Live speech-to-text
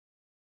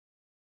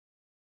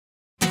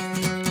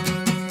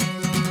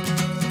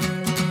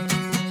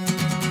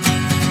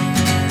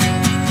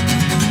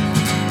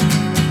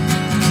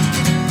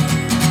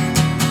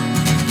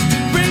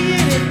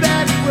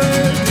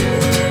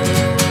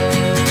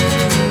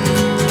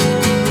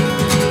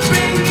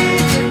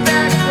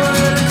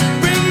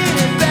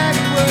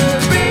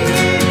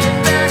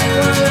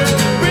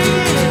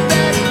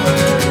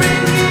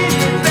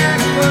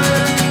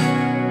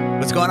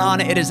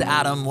It is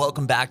Adam.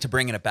 Welcome back to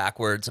Bringing It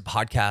Backwards, a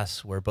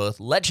podcast where both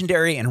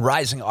legendary and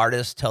rising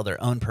artists tell their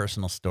own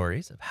personal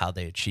stories of how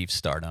they achieved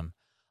stardom.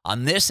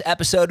 On this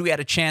episode, we had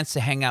a chance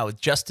to hang out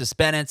with Justus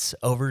Bennetts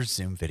over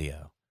Zoom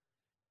video.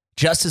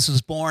 Justus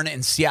was born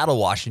in Seattle,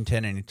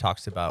 Washington, and he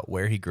talks about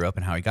where he grew up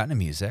and how he got into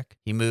music.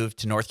 He moved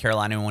to North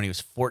Carolina when he was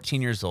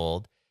 14 years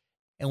old.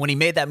 And when he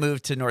made that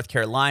move to North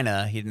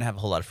Carolina, he didn't have a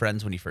whole lot of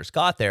friends when he first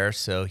got there,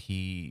 so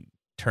he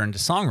turned to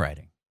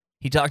songwriting.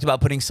 He talked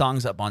about putting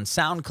songs up on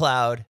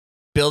SoundCloud,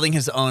 building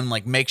his own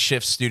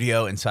makeshift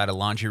studio inside a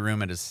laundry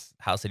room at his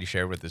house that he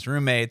shared with his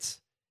roommates,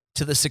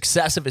 to the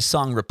success of his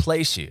song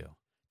Replace You.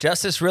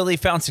 Justus really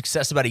found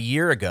success about a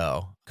year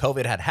ago.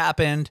 COVID had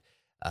happened.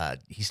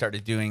 He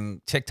started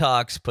doing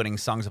TikToks, putting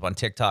songs up on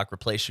TikTok.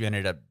 Replace You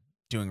ended up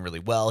doing really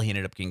well. He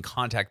ended up getting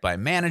contacted by a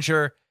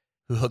manager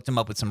who hooked him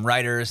up with some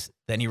writers.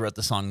 Then he wrote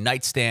the song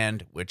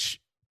Nightstand,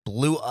 which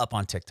blew up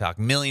on TikTok,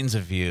 millions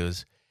of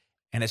views.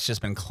 And it's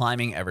just been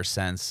climbing ever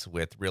since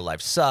with Real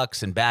Life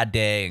Sucks and Bad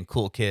Day and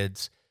Cool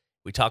Kids.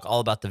 We talk all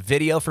about the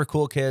video for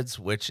Cool Kids,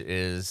 which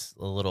is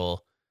a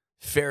little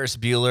Ferris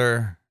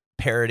Bueller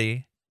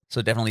parody.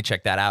 So definitely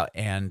check that out.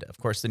 And of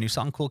course, the new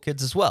song Cool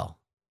Kids as well.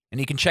 And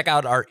you can check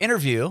out our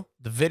interview,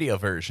 the video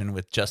version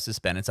with Justus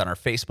Bennetts on our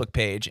Facebook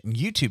page and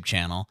YouTube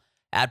channel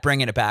at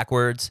Bringing It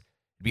Backwards.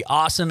 It'd be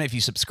awesome if you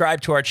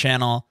subscribe to our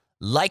channel,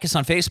 like us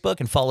on Facebook,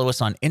 and follow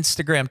us on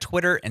Instagram,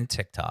 Twitter, and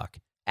TikTok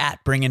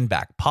at Bringing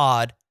Back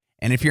Pod.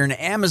 And if you're an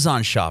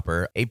Amazon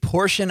shopper, a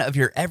portion of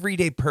your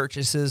everyday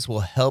purchases will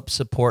help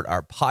support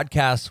our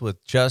podcast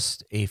with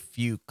just a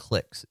few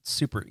clicks. It's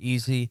super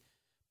easy.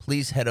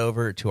 Please head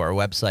over to our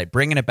website,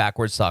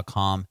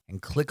 bringingitbackwards.com,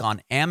 and click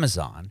on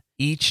Amazon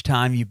each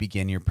time you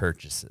begin your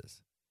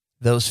purchases.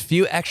 Those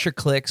few extra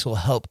clicks will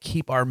help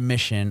keep our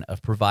mission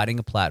of providing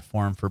a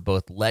platform for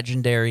both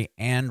legendary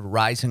and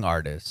rising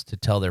artists to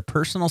tell their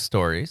personal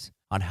stories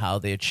on how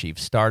they achieve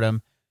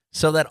stardom,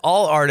 so that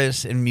all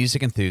artists and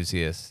music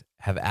enthusiasts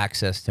have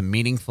access to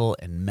meaningful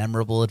and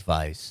memorable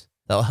advice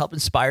that will help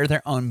inspire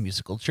their own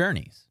musical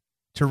journeys.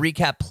 To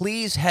recap,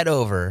 please head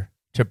over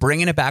to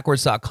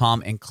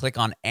bringingitbackwards.com and click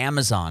on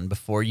Amazon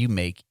before you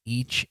make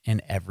each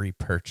and every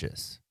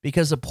purchase,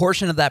 because a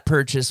portion of that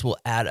purchase will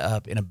add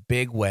up in a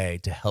big way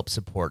to help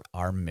support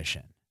our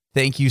mission.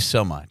 Thank you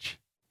so much.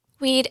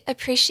 We'd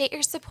appreciate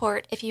your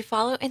support if you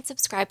follow and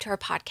subscribe to our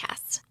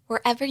podcast,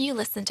 wherever you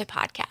listen to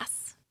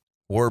podcasts.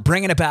 We're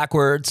Bringing It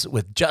Backwards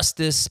with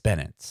Justus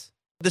Bennetts.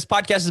 This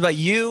podcast is about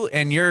you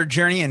and your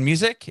journey in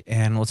music,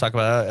 and we'll talk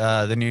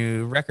about the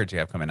new records you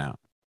have coming out.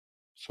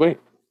 Sweet.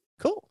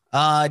 Cool.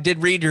 I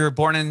did read you're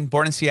born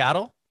in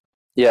Seattle?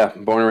 Yeah,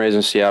 born and raised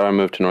in Seattle. I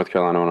moved to North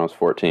Carolina when I was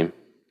 14.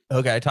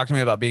 Okay, talk to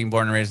me about being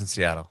born and raised in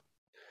Seattle.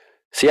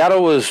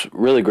 Seattle was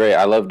really great.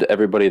 I loved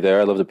everybody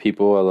there. I loved the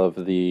people. I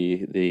loved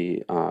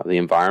the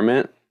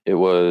environment. It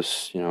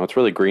was, it's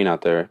really green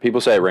out there.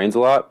 People say it rains a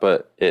lot,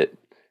 but it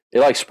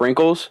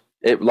sprinkles.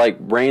 It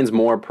rains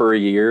more per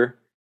year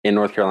in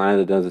North Carolina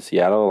than it does in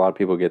Seattle. A lot of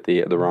people get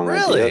the wrong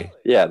idea.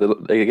 Yeah,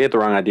 they get the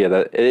wrong idea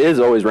that it is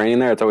always raining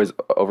there. It's always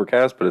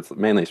overcast, but it's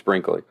mainly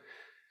sprinkling.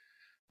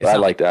 I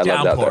liked it. I loved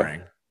it out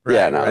there. Right,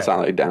 yeah, no, right. It's not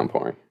like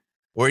downpouring.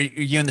 Were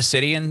you in the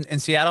city in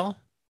Seattle?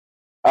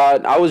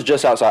 I was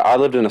just outside. I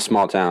lived in a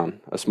small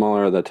town, a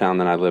smaller the town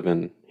than I live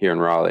in here in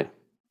Raleigh.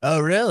 Oh,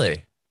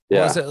 really? Yeah.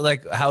 What was it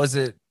like? How was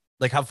it?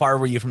 Like, how far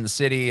were you from the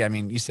city? I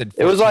mean, you said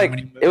it was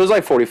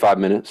like 45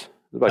 minutes.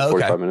 It was like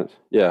 45 minutes.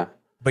 Yeah.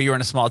 But you were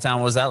in a small town.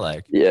 What was that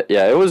like? Yeah.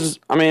 It was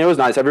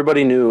nice.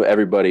 Everybody knew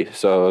everybody.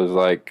 So it was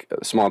like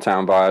small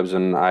town vibes,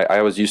 and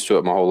I was used to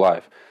it my whole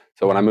life.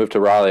 So when I moved to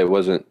Raleigh, it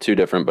wasn't too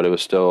different, but it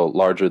was still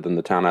larger than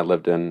the town I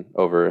lived in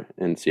over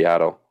in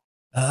Seattle.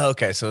 Oh,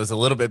 okay. So it was a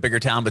little bit bigger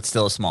town, but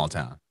still a small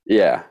town.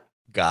 Yeah.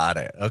 Got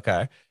it.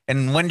 Okay.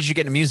 And when did you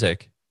get into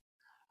music?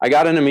 I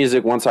got into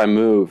music once I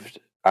moved.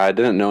 I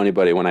didn't know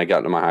anybody when I got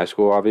into my high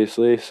school,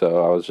 obviously.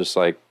 So I was just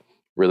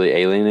really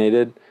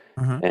alienated.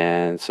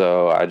 And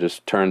so I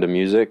just turned to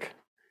music.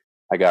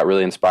 I got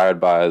really inspired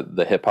by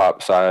the hip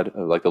hop side,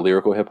 the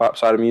lyrical hip hop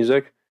side of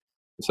music.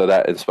 So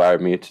that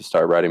inspired me to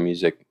start writing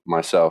music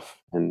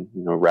myself and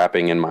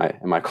rapping in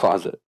my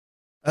closet.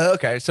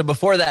 Okay, so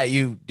before that,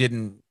 you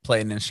didn't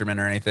play an instrument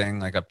or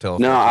anything up till?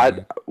 No,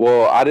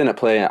 I didn't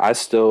play. I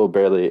still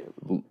barely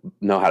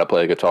know how to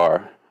play a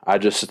guitar. I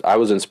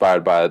was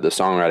inspired by the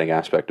songwriting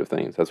aspect of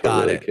things. That's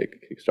what really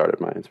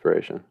kick-started my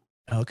inspiration.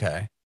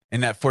 Okay,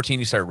 and at 14,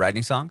 you started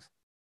writing songs?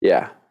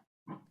 Yeah.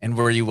 And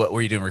what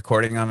were you doing?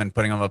 Recording them and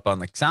putting them up on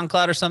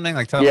SoundCloud or something?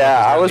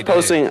 I was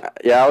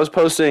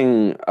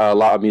posting a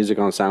lot of music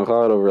on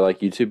SoundCloud over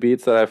YouTube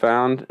beats that I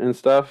found and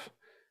stuff.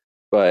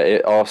 But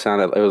it all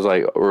sounded, it was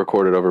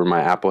recorded over my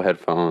Apple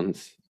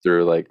headphones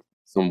through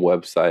some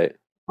website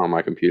on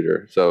my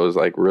computer. So it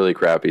was really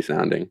crappy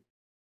sounding.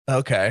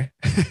 Okay.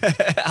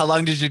 How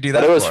long did you do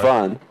that? But it was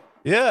fun.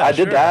 Yeah. I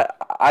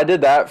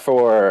did that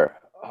for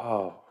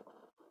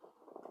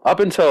up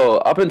until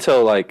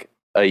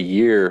a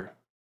year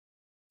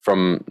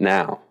from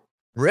now.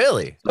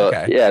 Really? So,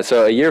 okay. Yeah.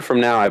 So a year from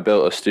now, I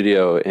built a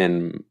studio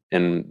in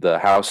the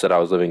house that I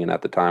was living in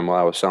at the time while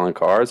I was selling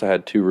cars. I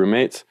had two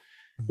roommates,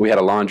 We had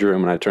a laundry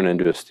room, and I turned it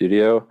into a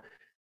studio.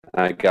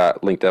 I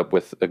got linked up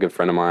with a good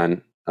friend of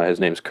mine. His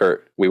name's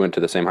Kurt. We went to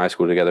the same high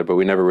school together, but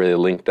we never really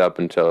linked up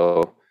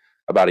until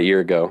about a year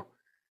ago.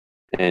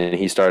 And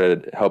he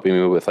started helping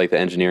me with like the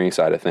engineering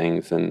side of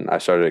things, and I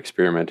started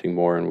experimenting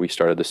more, and we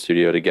started the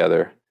studio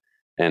together,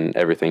 and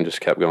everything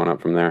just kept going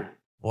up from there.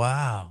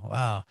 Wow.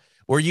 Wow.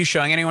 Were you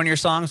showing anyone your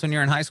songs when you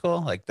were in high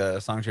school? Like the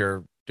songs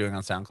you're doing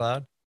on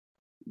SoundCloud?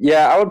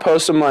 Yeah, I would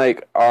post them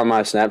like on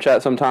my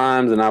Snapchat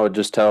sometimes, and I would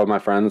just tell my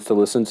friends to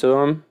listen to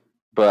them.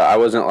 But I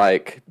wasn't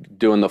like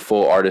doing the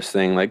full artist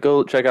thing, like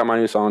go check out my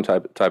new song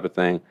type of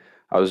thing.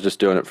 I was just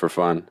doing it for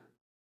fun.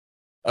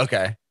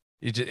 Okay.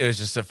 It was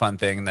just a fun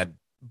thing that,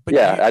 but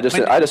Yeah, I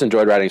just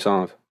enjoyed writing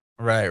songs.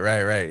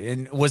 right.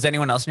 And was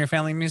anyone else in your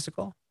family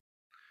musical?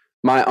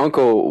 My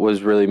uncle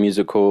was really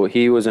musical.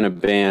 He was in a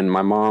band.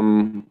 My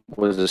mom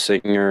was a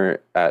singer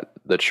at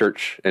the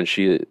church, and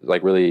she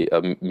like really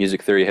a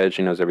music theory head.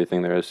 She knows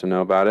everything there is to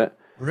know about it.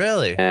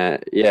 Really?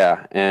 And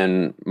yeah,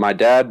 and my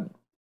dad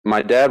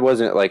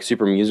wasn't like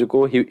super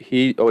musical.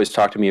 He always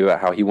talked to me about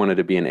how he wanted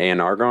to be an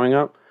A&R growing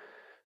up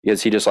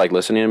because he just liked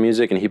listening to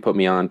music, and he put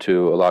me on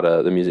to a lot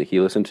of the music he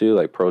listened to,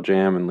 like Pearl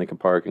Jam and Linkin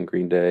Park and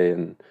Green Day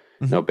and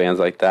bands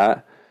like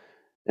that.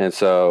 And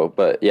so,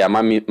 but yeah,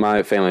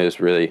 my family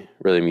is really,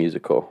 really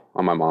musical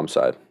on my mom's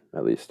side,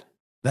 at least.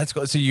 That's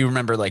cool. So you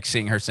remember like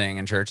seeing her sing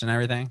in church and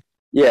everything?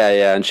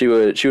 Yeah, and she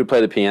would play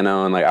the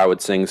piano, and like I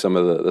would sing some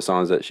of the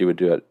songs that she would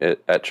do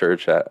at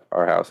church at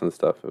our house and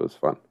stuff. It was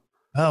fun.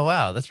 Oh,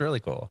 wow. That's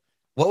really cool.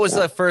 What was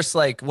the first,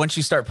 like, once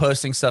you start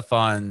posting stuff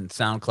on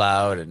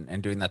SoundCloud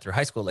and doing that through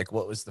high school, like,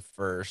 what was the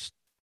first,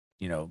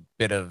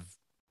 bit of,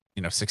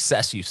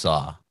 success you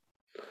saw?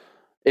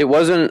 It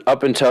wasn't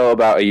up until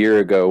about a year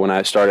ago when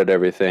I started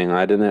everything.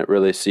 I didn't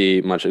really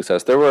see much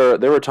success. There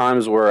were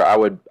times where I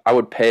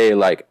would pay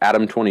like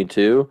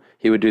Adam22.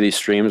 He would do these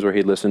streams where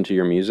he'd listen to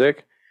your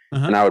music,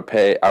 and I would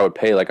pay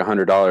like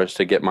 $100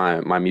 to get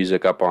my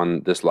music up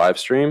on this live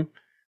stream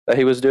that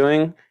he was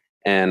doing,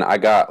 and I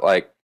got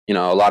like a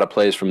lot of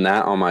plays from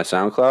that on my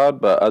SoundCloud.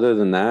 But other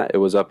than that, it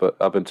was up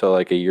until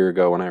like a year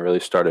ago when I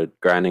really started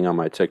grinding on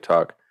my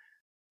TikTok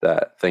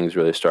that things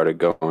really started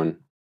going.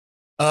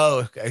 Oh,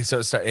 okay.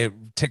 So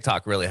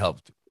TikTok really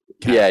helped.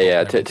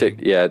 Yeah.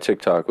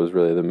 TikTok was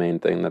really the main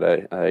thing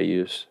that I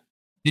use.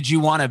 Did you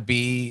want to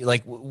be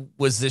like,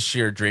 was this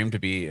your dream to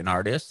be an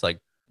artist? Like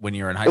when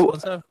you were in high school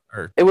and stuff?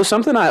 Or? It was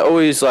something I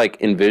always like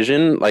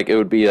envisioned. Like it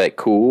would be like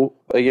cool,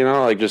 like,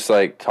 like just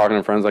like talking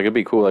to friends, like it'd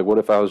be cool. Like what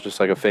if I was just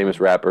like a famous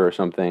rapper or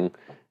something?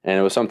 And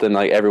it was something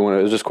like it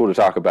was just cool to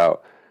talk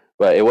about.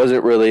 But it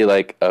wasn't really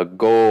like a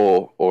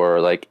goal or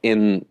like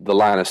in the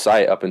line of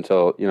sight up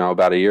until,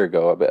 about a year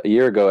ago. About a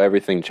year ago,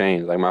 everything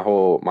changed. Like my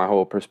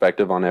whole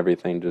perspective on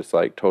everything just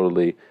like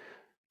totally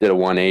did a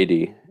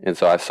 180. And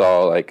so I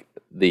saw like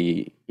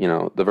the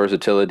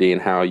versatility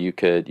and how you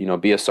could,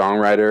 be a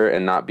songwriter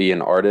and not be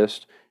an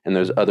artist. And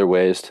there's other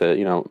ways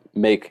to,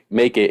 make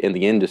it in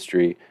the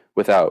industry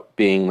without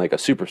being like a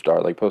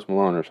superstar, like Post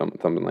Malone or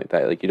something like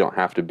that. Like you don't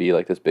have to be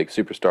like this big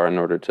superstar in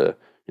order to,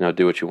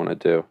 do what you want to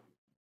do.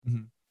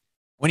 Mm-hmm.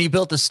 When you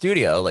built the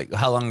studio, like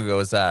how long ago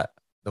was that?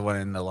 The one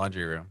in the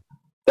laundry room?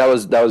 That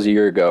was a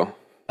year ago.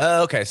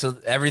 Oh, okay. So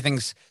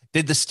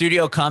did the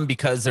studio come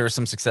because there was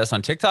some success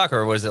on TikTok,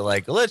 or was it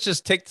like, let's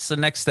just take this the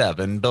next step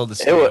and build a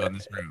studio in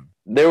this room?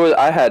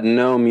 I had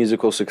no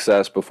musical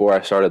success before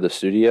I started the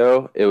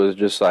studio. It was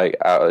just like,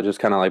 I was just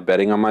kind of like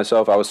betting on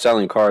myself. I was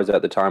selling cars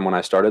at the time when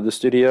I started the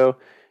studio.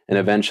 And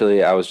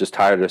eventually I was just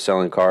tired of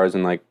selling cars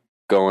and like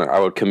I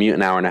would commute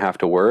an hour and a half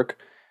to work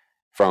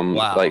from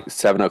like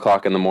 7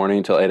 o'clock in the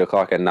morning till 8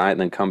 o'clock at night, and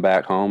then come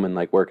back home and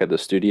like work at the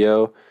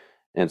studio.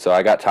 And so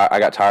I got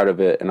tired of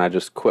it, and I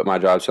just quit my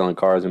job selling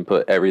cars and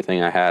put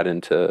everything I had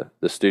into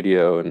the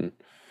studio and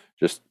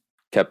just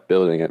kept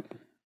building it.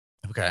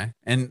 Okay.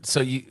 And so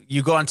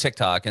you go on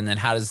TikTok, and then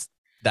how does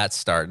that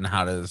start, and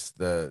how does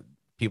the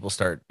people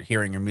start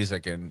hearing your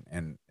music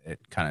and it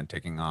kind of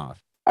taking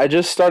off? I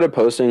just started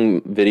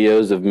posting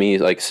videos of me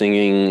like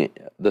singing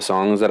the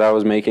songs that I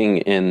was making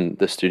in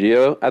the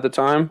studio at the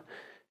time.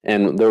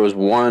 And there was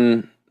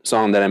one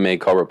song that I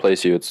made called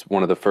Replace You. It's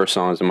one of the first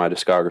songs in my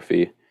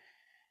discography.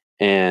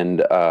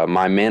 And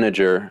my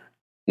manager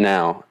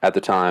now at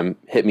the time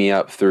hit me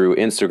up through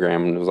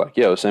Instagram and was like,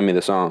 yo, send me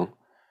the song.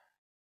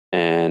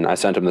 And I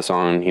sent him the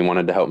song, and he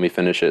wanted to help me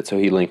finish it. So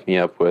he linked me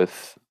up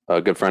with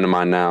a good friend of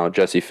mine now,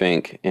 Jesse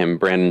Fink and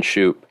Brandon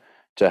Shoup,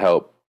 to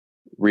help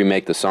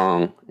remake the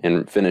song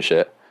and finish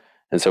it.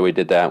 And so we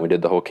did that. We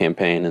did the whole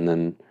campaign. And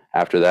then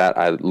after that,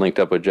 I linked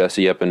up with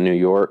Jesse up in New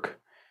York.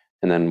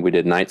 And then we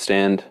did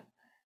Nightstand,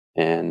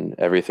 and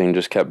everything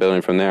just kept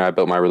building from there. I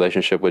built my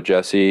relationship with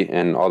Jesse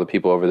and all the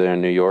people over there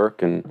in New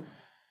York, and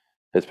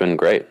it's been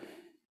great.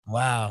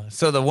 Wow.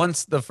 So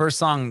the first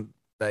song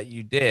that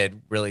you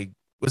did really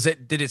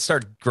did it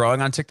start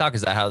growing on TikTok?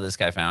 Is that how this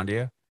guy found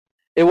you?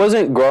 It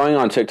wasn't growing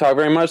on TikTok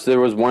very much. There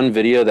was one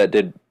video that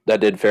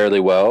did fairly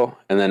well.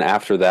 And then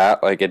after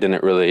that, like it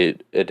didn't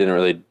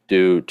really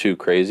do too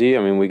crazy.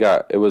 I mean,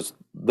 it was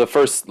the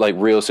first like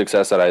real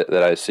success that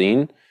I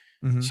seen.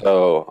 Mm-hmm.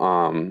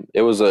 So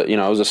it was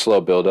a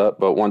slow build up,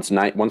 but once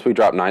we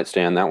dropped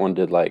Nightstand, that one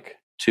did like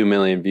 2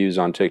 million views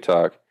on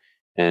TikTok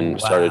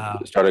and Wow.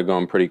 started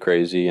going pretty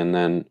crazy. And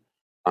then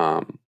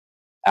um,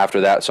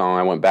 after that song,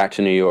 I went back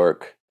to New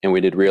York and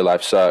we did Real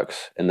Life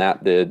Sucks, and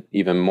that did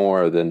even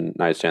more than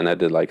Nightstand. That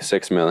did like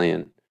 6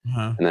 million.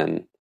 Uh-huh. And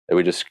then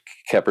we just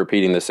kept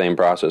repeating the same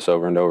process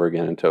over and over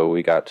again until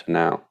we got to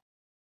now.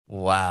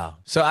 Wow.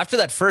 So after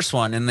that first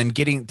one, and then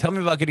tell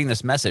me about getting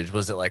this message.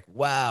 Was it like,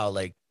 wow,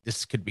 like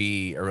this could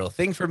be a real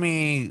thing for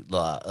me?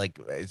 Like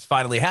it's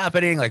finally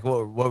happening. Like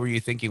what were you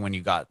thinking when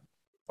you got,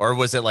 or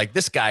was it like,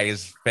 this guy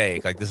is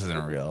fake? Like this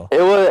isn't real.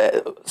 It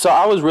was, so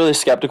I was really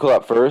skeptical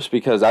at first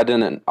because I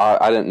didn't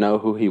know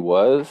who he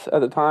was at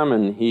the time,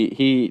 and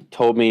he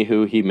told me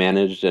who he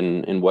managed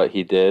and what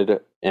he did,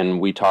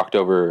 and we talked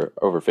over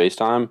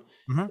FaceTime.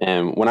 Mm-hmm.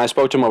 And when I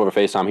spoke to him over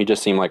FaceTime, he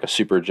just seemed like a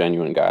super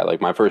genuine guy. Like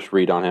my first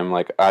read on him,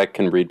 like I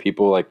can read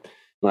people like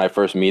when I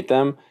first meet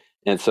them,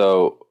 and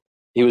so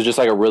he was just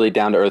like a really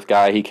down to earth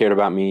guy. He cared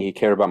about me. He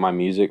cared about my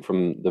music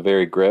from the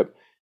very grip,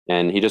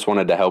 and he just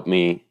wanted to help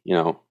me,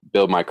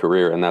 build my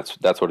career, and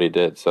that's what he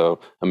did. So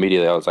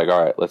immediately I was like,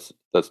 all right, let's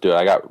do it.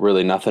 I got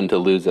really nothing to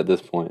lose at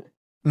this point.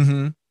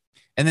 Mm-hmm.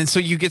 And then so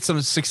you get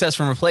some success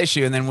from Replace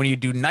You, and then when you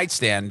do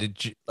Nightstand,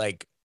 did you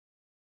like?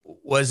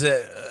 Was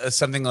it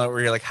something where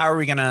you're like, how are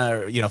we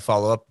gonna,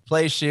 follow up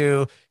Replace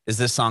You? Is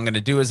this song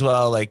gonna do as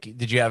well? Like,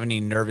 did you have any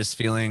nervous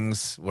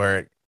feelings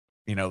where,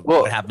 Well,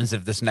 what happens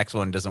if this next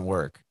one doesn't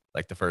work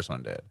like the first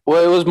one did?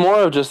 Well, it was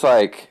more of just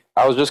like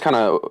I was just kind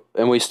of,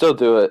 and we still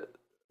do it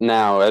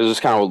now. I was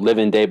just kind of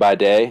living day by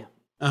day,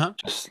 Uh-huh.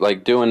 just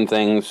like doing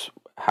things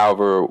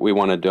however we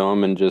want to do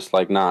them, and just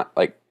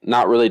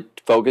not really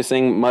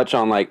focusing much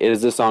on like,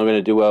 is this song going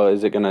to do well?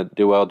 Is it going to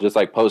do well? Just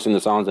like posting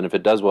the songs, and if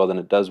it does well, then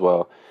it does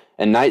well.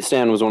 And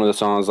Nightstand was one of the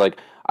songs. Like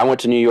I went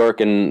to New York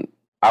and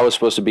I was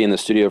supposed to be in the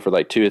studio for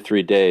like 2 to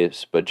 3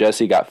 days, but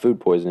Jesse got food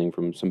poisoning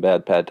from some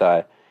bad pad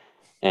thai,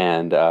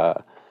 and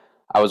I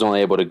was only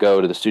able to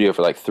go to the studio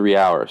for like 3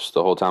 hours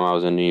the whole time I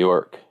was in New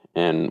York.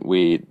 And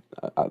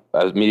I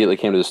immediately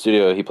came to the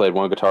studio. He played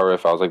one guitar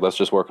riff. I was like, let's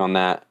just work on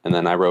that. And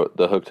then I wrote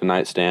the hook to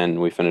Nightstand,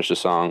 and we finished the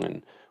song,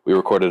 and we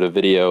recorded a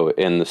video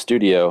in the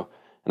studio,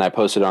 and I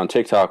posted it on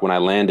TikTok when I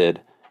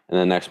landed. And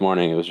the next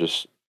morning it was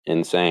just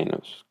insane.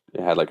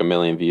 It had like 1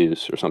 million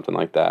views or something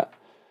like that.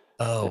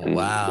 Oh, And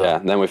wow. yeah.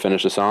 And then we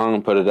finished the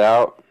song, put it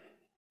out,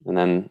 and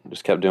then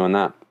just kept doing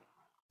that.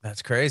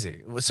 That's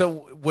crazy.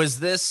 So was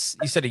this,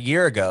 you said a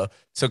year ago,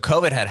 so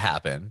COVID had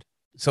happened.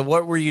 So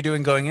what were you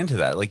doing going into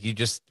that? Like you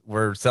just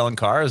were selling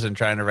cars and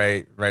trying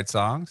to write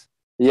songs?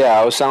 Yeah,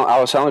 I was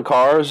selling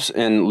cars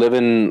and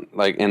living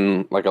like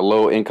in like a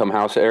low income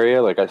house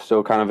area. Like I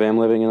still kind of am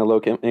living in a low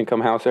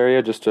income house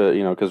area just to,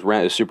 because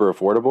rent is super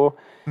affordable,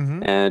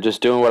 Mm-hmm. and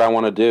just doing what I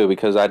want to do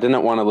because I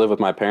didn't want to live with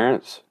my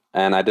parents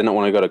and I didn't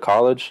want to go to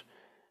college.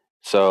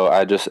 So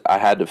I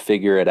had to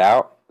figure it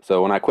out.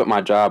 So when I quit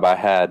my job, I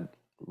had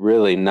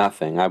really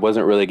nothing. I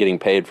wasn't really getting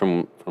paid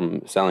from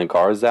selling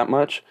cars that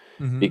much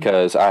Mm-hmm.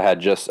 because I had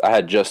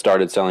just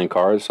started selling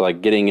cars. So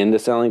like getting into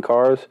selling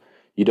cars,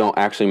 you don't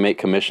actually make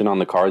commission on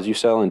the cars you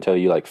sell until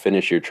you like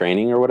finish your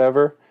training or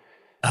whatever.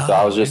 So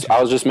I was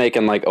just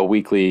making like a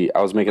weekly.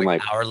 I was making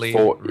like hourly.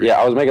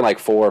 I was making like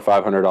 $400 or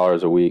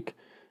 $500 a week,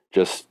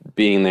 just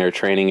being there,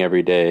 training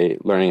every day,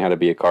 learning how to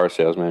be a car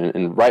salesman.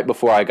 And right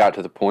before I got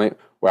to the point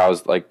where I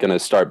was like gonna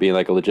start being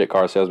like a legit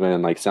car salesman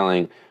and like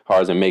selling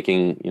cars and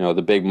making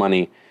the big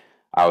money,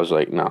 I was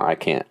like, no, I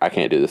can't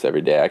do this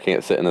every day. I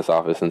can't sit in this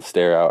office and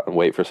stare out and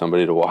wait for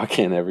somebody to walk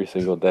in every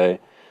single day.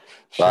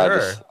 So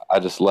Sure. I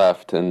just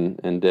left and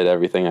did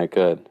everything I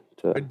could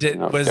to Did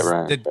get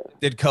around.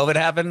 did COVID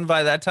happen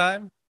by that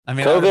time? I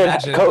mean, I would COVID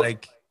imagine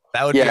like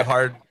that would be a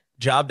hard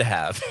job to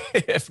have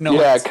if no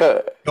one's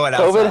going outside.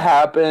 COVID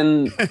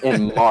happened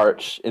in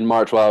March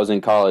while I was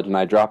in college, and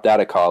I dropped out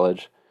of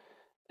college.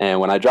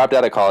 And when I dropped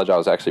out of college, I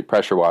was actually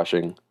pressure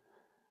washing.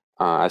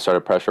 I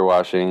started pressure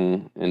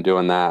washing and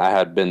doing that. I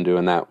had been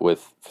doing that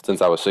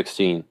since I was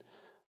 16.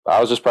 But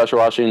I was just pressure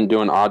washing,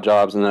 doing odd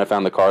jobs, and then I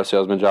found the car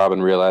salesman job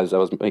and realized I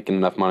was making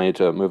enough money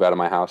to move out of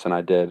my house, and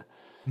I did.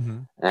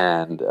 Mm-hmm.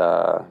 And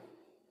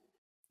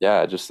yeah,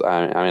 I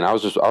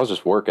was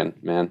just working,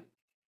 man.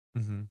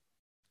 Mm-hmm.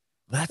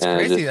 That's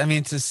crazy. I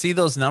mean, to see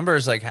those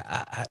numbers, like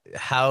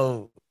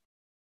how,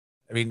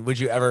 I mean, would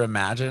you ever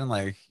imagine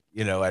like,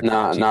 at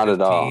not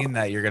at all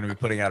that you're going to be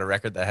putting out a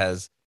record that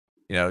has,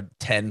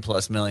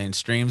 10+ million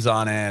streams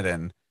on it?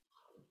 And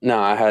no,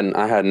 I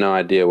had no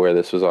idea where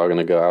this was all going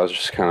to go. I was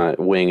just kind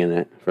of winging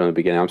it from the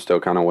beginning. I'm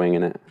still kind of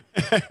winging it.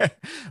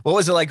 What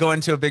was it like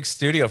going to a big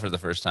studio for the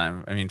first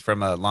time? I mean,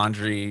 from a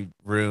laundry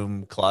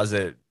room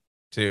closet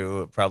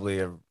to probably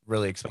a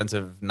really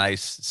expensive,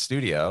 nice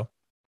studio.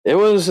 It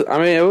was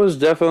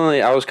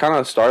definitely, I was kind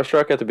of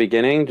starstruck at the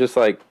beginning, just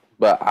like,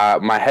 but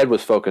my head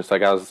was focused.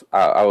 Like I was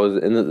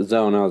in the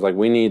zone. I was like,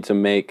 we need to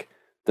make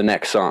the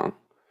next song.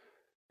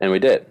 And we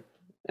did.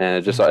 And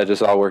it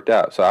just all worked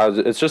out. So I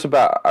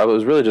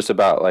was really just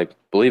about like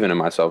believing in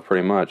myself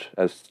pretty much,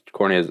 as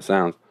corny as it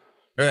sounds.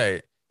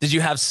 Right. Did you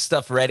have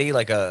stuff ready,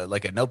 like a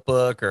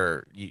notebook,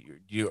 or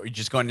you're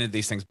just going into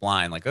these things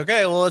blind? Like,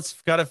 okay, well,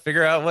 let's gotta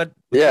figure out what's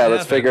Yeah, gonna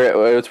let's happen. figure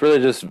it. It's really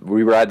just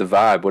we ride the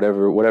vibe,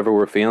 whatever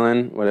we're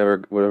feeling,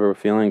 whatever we're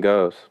feeling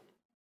goes.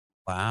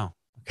 Wow.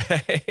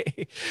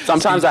 Okay. So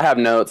Sometimes I have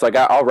notes, like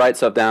I'll write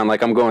stuff down,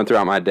 like I'm going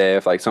throughout my day.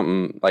 If like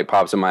something like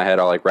pops in my head,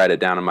 I'll like write it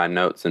down in my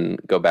notes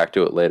and go back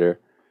to it later.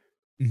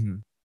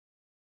 Mhm.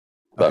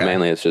 But Okay.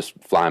 mainly it's just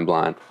flying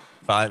blind.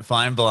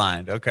 Flying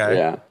blind. Okay.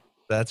 Yeah.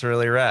 That's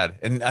really rad.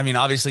 And I mean,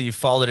 obviously you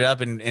followed it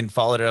up and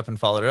followed it up and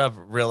followed it up.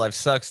 Real Life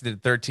Sucks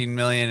did 13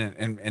 million.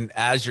 And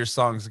as your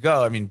songs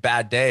go, I mean,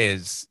 Bad Day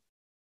is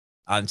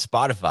on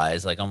Spotify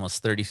is like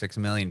almost 36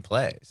 million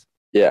plays.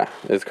 Yeah,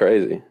 it's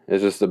crazy.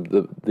 It's just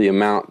the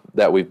amount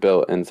that we've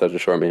built in such a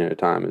short period of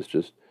time is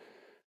just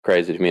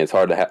crazy to me. It's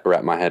hard to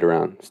wrap my head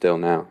around still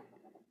now.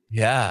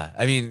 Yeah.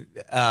 I mean,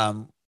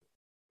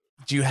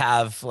 do you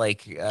have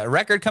like a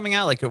record coming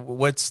out? Like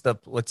what's the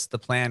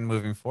plan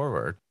moving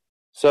forward?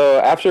 So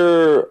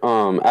after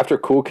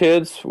Cool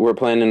Kids, we're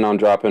planning on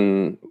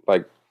dropping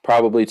like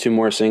probably 2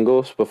 more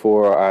singles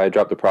before I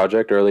drop the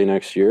project early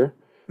next year,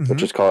 Mm-hmm.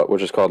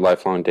 which is called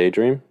Lifelong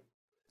Daydream.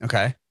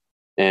 Okay.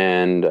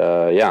 And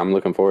yeah, I'm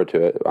looking forward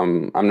to it.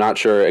 I'm not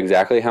sure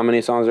exactly how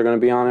many songs are going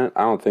to be on it.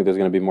 I don't think there's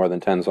going to be more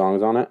than 10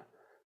 songs on it,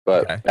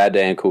 but Okay. Bad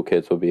Day and Cool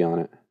Kids will be on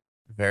it.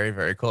 Very,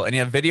 very cool. And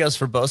you have videos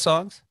for both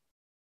songs?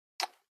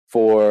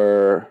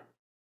 For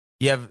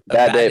You have a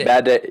Bad Day.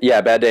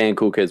 Bad Day and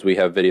Cool Kids, we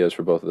have videos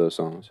for both of those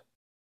songs.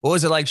 What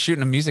was it like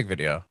shooting a music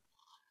video?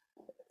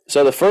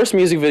 So the first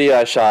music video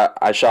I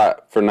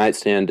shot for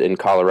Nightstand in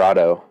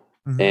Colorado,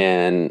 Mm-hmm.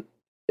 and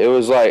it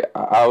was like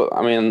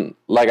I mean,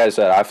 like I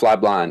said, I fly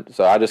blind,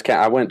 so I just can't.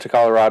 I went to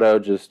Colorado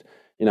just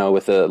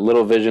with a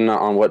little vision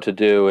on what to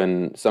do,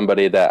 and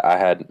somebody that I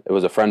had, it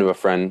was a friend of a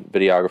friend,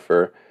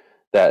 videographer,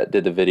 that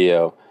did the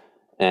video,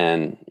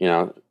 and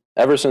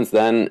ever since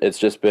then it's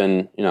just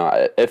been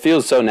it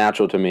feels so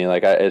natural to me.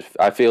 Like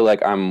I feel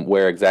like I'm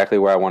exactly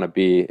where I want to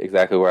be,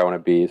 exactly where I want to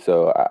be.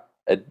 So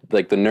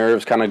like the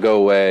nerves kind of go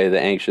away, the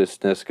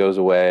anxiousness goes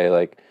away.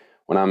 Like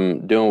when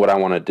I'm doing what I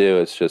want to do,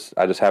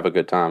 I just have a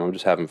good time. I'm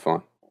just having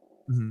fun.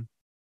 Mm-hmm.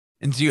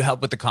 And do you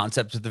help with the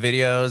concept of the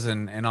videos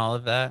and all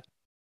of that?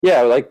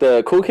 Yeah, like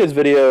the Cool Kids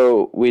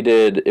video we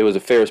did, it was a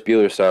Ferris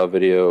Bueller style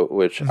video,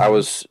 which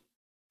Mm-hmm.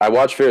 I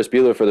watched Ferris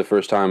Bueller for the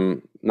first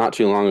time not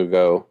too long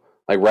ago,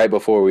 like right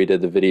before we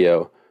did the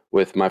video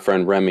with my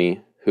friend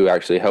Remy, who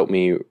actually helped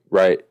me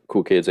write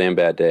Cool Kids and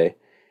Bad Day.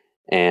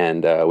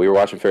 And we were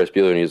watching Ferris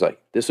Bueller, and he was like,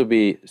 "This would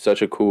be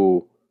such a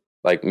cool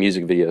like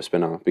music video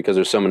spinoff because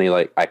there's so many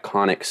like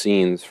iconic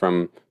scenes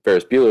from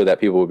Ferris Bueller that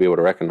people would be able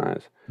to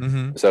recognize."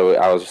 Mm-hmm. So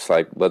I was just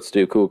like, "Let's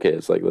do Cool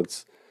Kids, like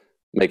let's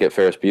make it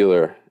Ferris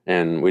Bueller,"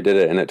 and we did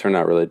it, and it turned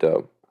out really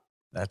dope.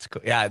 That's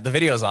cool. Yeah, the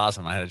video is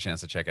awesome. I had a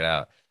chance to check it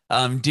out.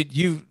 When did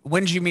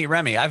you meet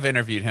Remy? I've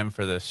interviewed him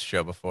for this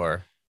show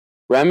before.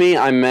 Remy,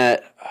 I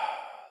met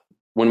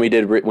when we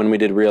did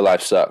Real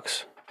Life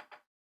Sucks.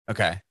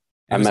 Okay.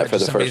 I Was met that for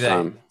the just first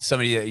time.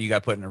 somebody that you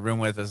got put in a room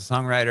with as a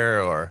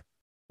songwriter, or?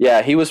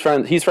 Yeah, he's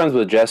friends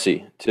with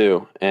Jesse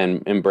too,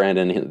 and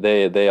Brandon.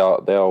 They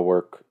all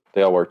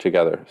work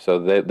together. So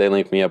they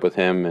linked me up with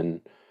him,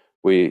 and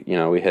we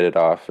hit it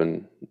off,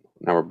 and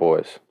now we're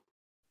boys.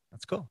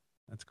 That's cool.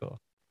 That's cool.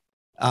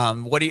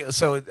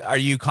 So are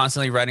you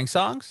constantly writing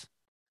songs?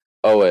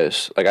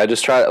 Always. Like I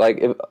just try, like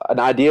if an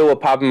idea will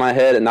pop in my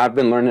head, and I've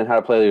been learning how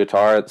to play the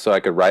guitar so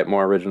I could write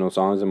more original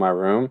songs in my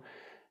room.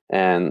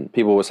 And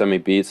people will send me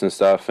beats and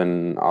stuff,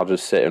 and I'll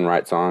just sit and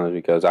write songs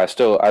because I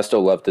still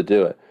love to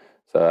do it.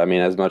 So I mean,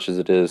 as much as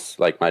it is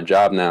like my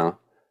job now,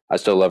 I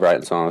still love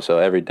writing songs. So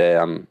every day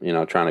I'm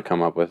trying to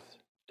come up with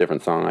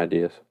different song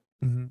ideas.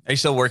 Mm-hmm. Are you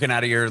still working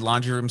out of your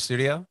laundry room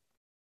studio?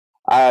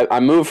 I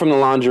moved from the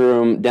laundry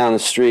room down the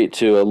street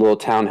to a little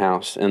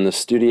townhouse, and the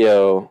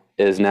studio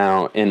is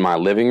now in my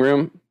living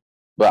room.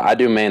 But I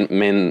do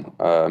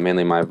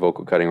mainly my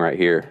vocal cutting right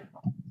here.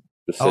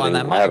 Just Oh, on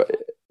sitting. that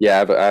mic.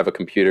 I have a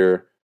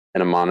computer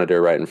and a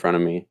monitor right in front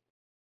of me,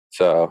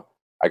 so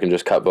I can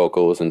just cut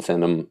vocals and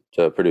send them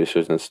to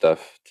producers and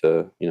stuff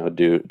to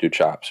do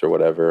chops or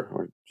whatever,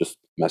 or just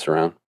mess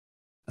around.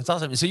 That's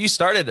awesome. So you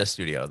started a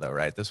studio though,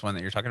 right? This one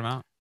that you're talking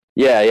about?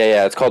 Yeah.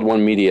 It's called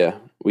One Media.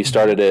 We Mhm.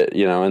 started it,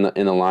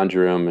 in the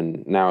laundry room,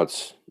 and now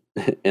it's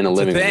in a It's a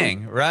living room.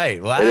 thing,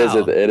 right? Wow. It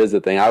is a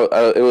thing.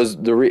 It was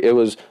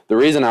the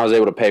reason I was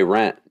able to pay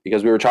rent,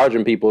 because we were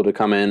charging people to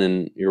come in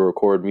and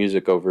record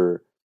music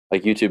over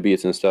like YouTube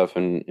beats and stuff,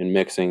 and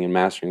mixing and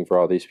mastering for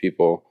all these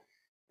people,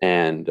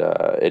 and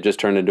it just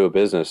turned into a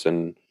business,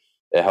 and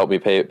it helped me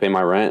pay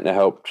my rent. It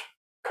helped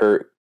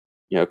Kurt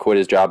quit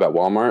his job at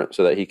Walmart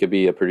so that he could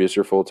be a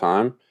producer full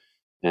time,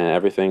 and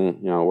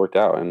everything worked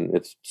out, and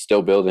it's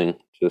still building to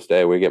this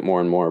day. We get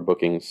more and more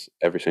bookings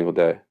every single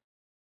day.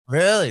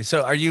 Really?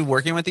 So are you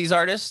working with these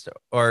artists,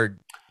 or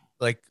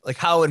like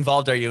how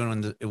involved are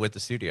you with the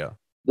studio?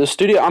 The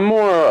studio,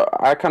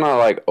 I kind of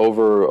like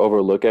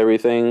overlook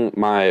everything.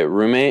 My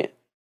roommate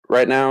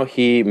right now,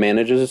 he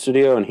manages the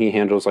studio, and he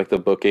handles like the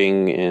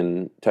booking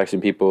and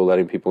texting people,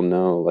 letting people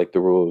know like the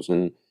rules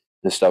and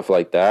stuff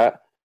like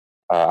that.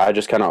 I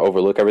just kind of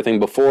overlook everything.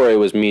 Before, it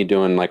was me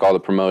doing like all the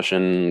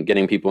promotion,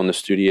 getting people in the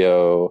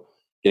studio,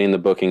 getting the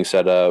booking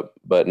set up.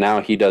 But now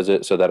he does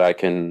it so that I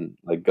can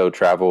like go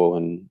travel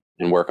and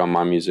work on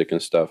my music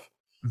and stuff.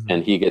 Mhm.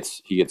 And he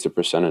gets a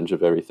percentage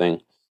of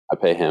everything. I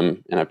pay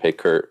him and I pay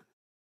Kurt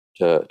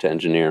to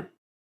engineer.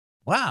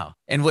 Wow.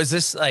 And was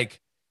this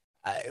like,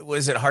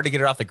 was it hard to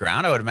get it off the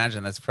ground? I would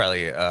imagine that's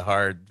probably a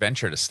hard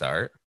venture to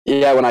start.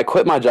 Yeah, when I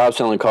quit my job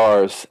selling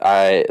cars,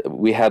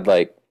 we had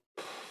like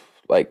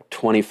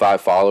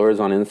 25 followers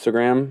on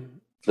Instagram.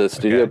 The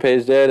studio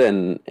page did,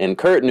 and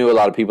Kurt knew a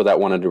lot of people that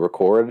wanted to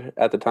record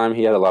at the time.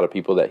 He had a lot of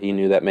people that he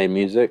knew that made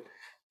music.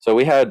 So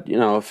we had,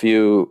 a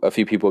few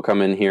people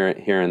come in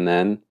here and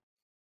then,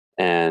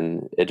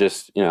 and it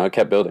just, it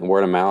kept building.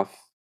 Word of mouth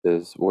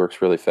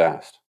works really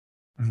fast.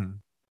 Mm-hmm.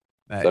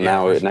 So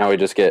now we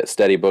just get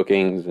steady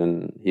bookings,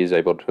 and he's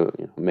able to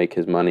make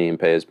his money and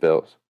pay his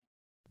bills.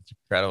 It's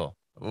incredible.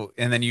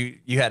 And then you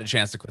had a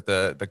chance to quit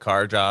the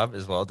car job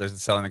as well.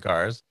 There's selling the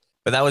cars,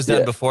 but that was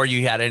done before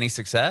you had any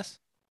success.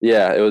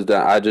 Yeah, it was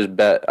done.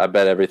 I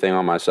bet everything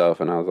on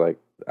myself, and I was like,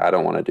 I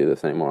don't want to do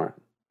this anymore.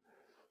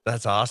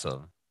 That's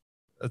awesome.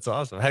 That's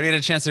awesome. Have you had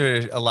a chance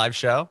to do a live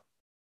show?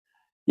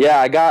 Yeah,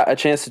 I got a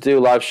chance to do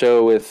a live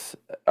show with.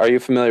 Are you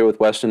familiar with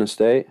Weston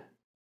Estate?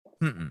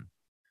 Mm-mm.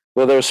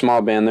 Well, they're a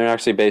small band. They're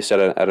actually based out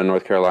of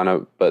North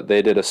Carolina, but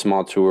they did a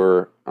small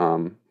tour,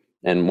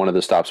 and one of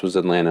the stops was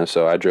Atlanta.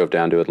 So I drove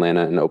down to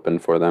Atlanta and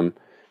opened for them,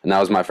 and that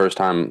was my first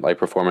time like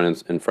performing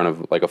in front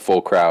of like a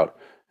full crowd,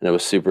 and it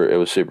was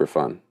super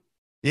fun.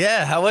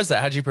 Yeah, how was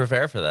that? How'd you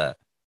prepare for that?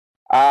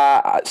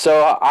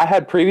 So I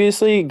had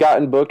previously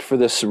gotten booked for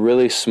this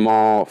really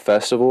small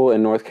festival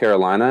in North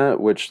Carolina,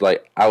 which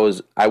like I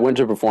went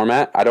to perform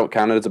at. I don't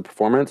count it as a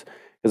performance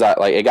because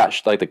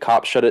the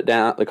cops shut it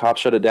down. The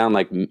cops shut it down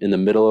like in the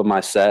middle of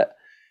my set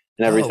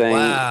and everything. Oh,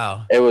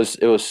 wow. It was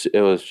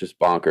just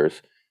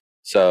bonkers.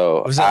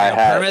 So was that like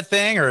a permit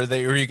thing, or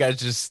were you guys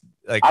just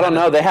like? I don't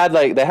know. They had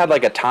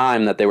like a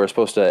time that they were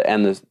supposed to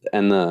end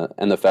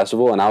the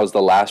festival, and I was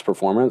the last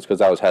performance because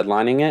I was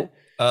headlining it.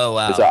 Oh,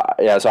 wow. So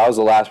I was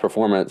the last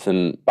performance,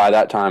 and by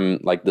that time,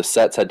 like the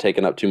sets had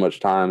taken up too much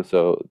time,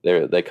 so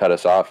they cut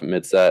us off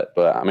mid-set.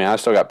 But I mean, I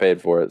still got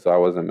paid for it, so I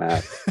wasn't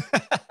mad.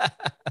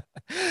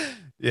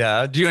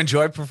 Yeah. Do you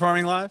enjoy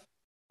performing live?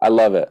 I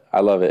love it.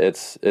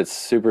 It's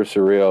super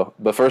surreal.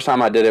 The first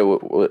time I did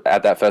it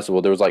at that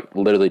festival, there was like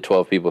literally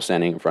 12 people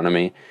standing in front of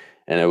me,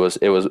 and it was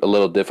a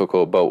little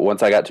difficult. But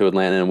once I got to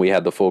Atlanta and we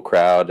had the full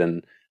crowd,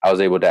 and I was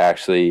able to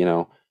actually,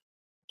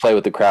 play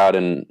with the crowd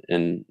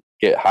and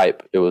get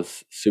hype. It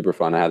was super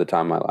fun. I had the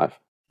time of my life.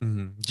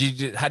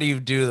 Mm-hmm. How do you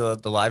do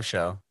the live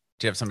show?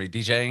 Do you have somebody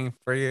DJing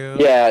for you?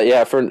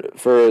 Yeah.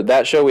 For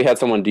that show, we had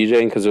someone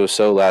DJing because it was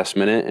so last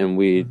minute, and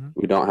we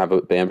don't have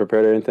a band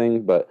prepared or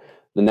anything. But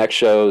the next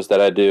shows that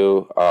I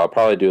do, I'll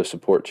probably do a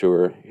support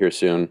tour here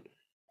soon.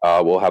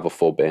 We'll have a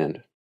full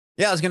band.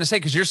 Yeah, I was gonna say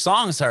because your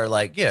songs are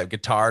like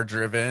guitar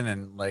driven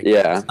and like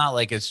it's not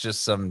like it's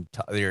just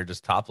you're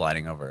just top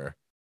lining over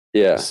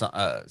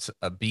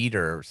a beat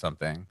or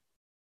something.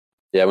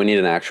 Yeah, we need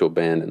an actual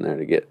band in there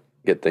to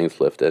get things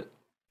lifted.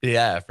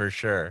 Yeah, for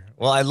sure.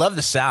 Well, I love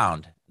the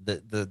sound.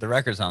 The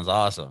record sounds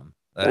awesome.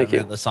 Thank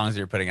you. The songs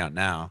you're putting out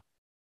now,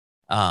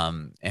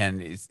 and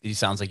it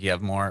sounds like you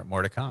have more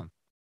to come.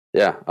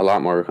 Yeah, a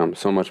lot more to come.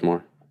 So much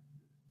more.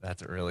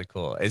 That's really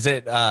cool. Is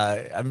it?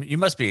 I mean, you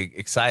must be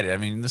excited. I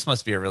mean, this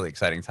must be a really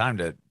exciting time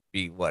to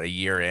be a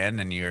year in,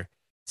 and you're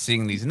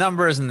seeing these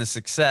numbers and the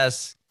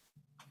success.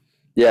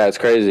 Yeah, it's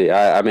crazy.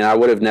 I mean, I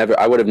would have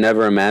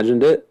never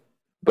imagined it.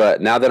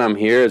 But now that I'm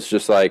here, it's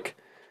just like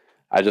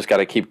I just got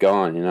to keep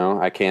going.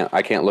 I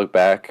can't look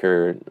back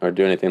or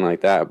do anything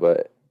like that.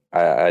 But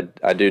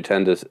I do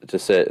tend to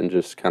sit and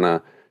just kind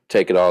of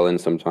take it all in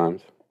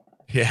sometimes.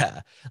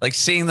 Yeah, like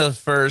seeing the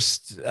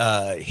first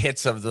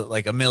hits of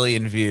like 1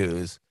 million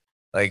views.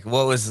 Like,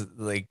 what was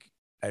like?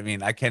 I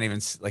mean, I can't even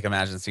like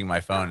imagine seeing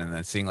my phone and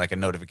then seeing like a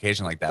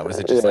notification like that. Was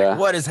it just like,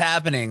 what is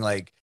happening?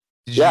 Like,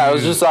 I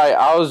was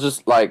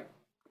just like,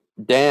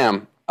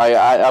 damn.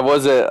 I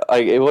wasn't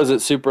like, it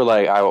wasn't super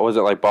like, I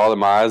wasn't like bawling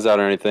my eyes out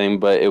or anything,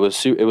 but it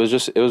was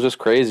just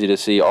crazy to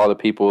see all the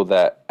people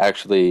that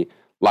actually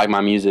like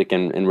my music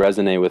and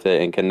resonate with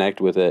it and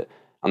connect with it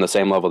on the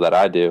same level that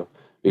I do.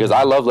 Because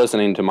I love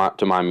listening to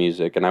my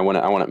music, and I want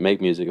to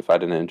make music if I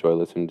didn't enjoy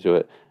listening to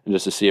it, and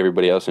just to see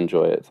everybody else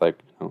enjoy it. It's like,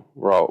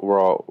 we're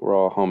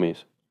all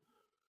homies.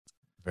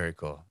 Very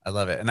cool. I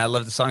love it, and I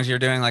love the songs you're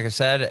doing, like I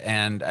said,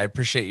 and I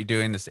appreciate you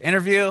doing this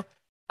interview.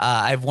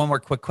 I have one more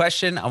quick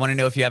question. I want to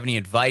know if you have any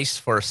advice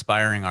for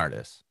aspiring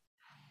artists.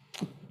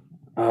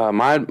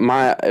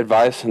 My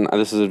advice, and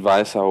this is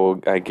advice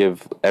I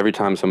give every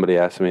time somebody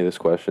asks me this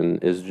question,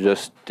 is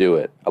just do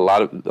it. A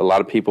lot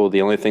of people,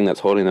 the only thing that's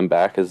holding them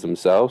back is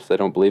themselves. They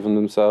don't believe in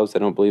themselves. They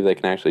don't believe they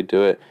can actually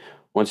do it.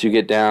 Once you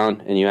get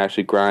down and you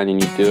actually grind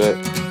and you do it,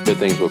 good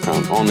things will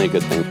come. Only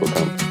good things will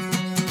come.